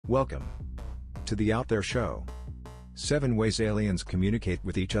Welcome to the Out There Show. 7 ways aliens communicate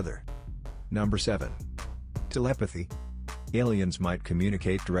with each other. Number 7. Telepathy. Aliens might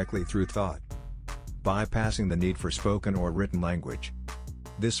communicate directly through thought, bypassing the need for spoken or written language.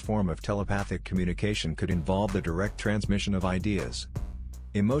 This form of telepathic communication could involve the direct transmission of ideas,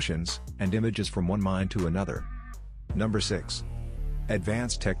 emotions, and images from one mind to another. Number 6.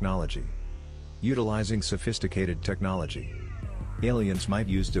 Advanced technology. Utilizing sophisticated technology, aliens might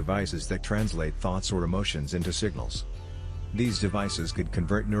use devices that translate thoughts or emotions into signals. These devices could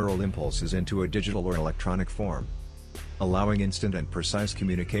convert neural impulses into a digital or electronic form, allowing instant and precise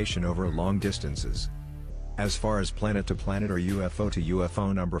communication over long distances. As far as planet-to-planet or UFO to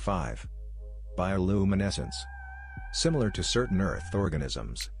UFO. Number 5. Bioluminescence. Similar to certain Earth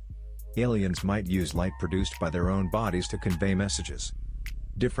organisms, aliens might use light produced by their own bodies to convey messages.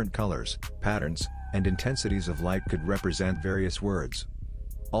 Different colors, patterns, and intensities of light could represent various words,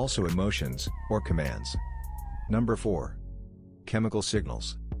 also emotions, or commands. Number 4. Chemical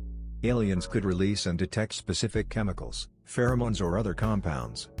signals. Aliens could release and detect specific chemicals, pheromones or other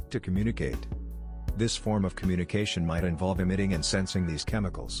compounds, to communicate. This form of communication might involve emitting and sensing these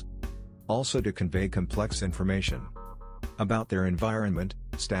chemicals, also to convey complex information about their environment,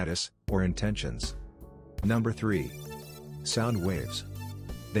 status, or intentions. Number 3. Sound waves.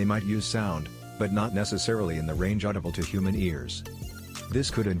 They might use sound, but not necessarily in the range audible to human ears.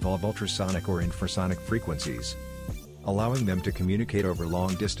 This could involve ultrasonic or infrasonic frequencies, allowing them to communicate over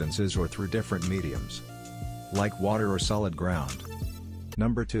long distances or through different mediums, like water or solid ground.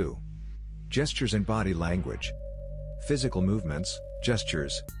 Number 2. Gestures and body language. Physical movements,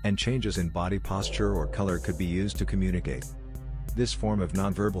 gestures, and changes in body posture or color could be used to communicate. This form of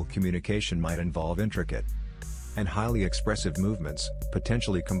nonverbal communication might involve intricate and highly expressive movements,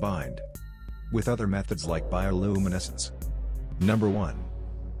 potentially combined with other methods like bioluminescence. Number 1.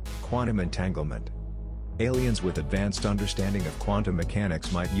 Quantum entanglement. Aliens with advanced understanding of quantum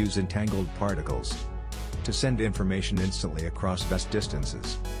mechanics might use entangled particles to send information instantly across vast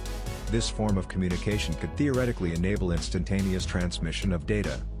distances. This form of communication could theoretically enable instantaneous transmission of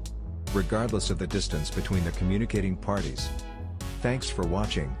data, regardless of the distance between the communicating parties. Thanks for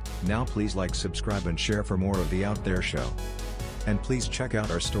watching. Now please like, subscribe and share for more of the Out There Show. And please check out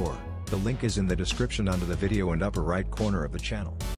our store. The link is in the description under the video and upper right corner of the channel.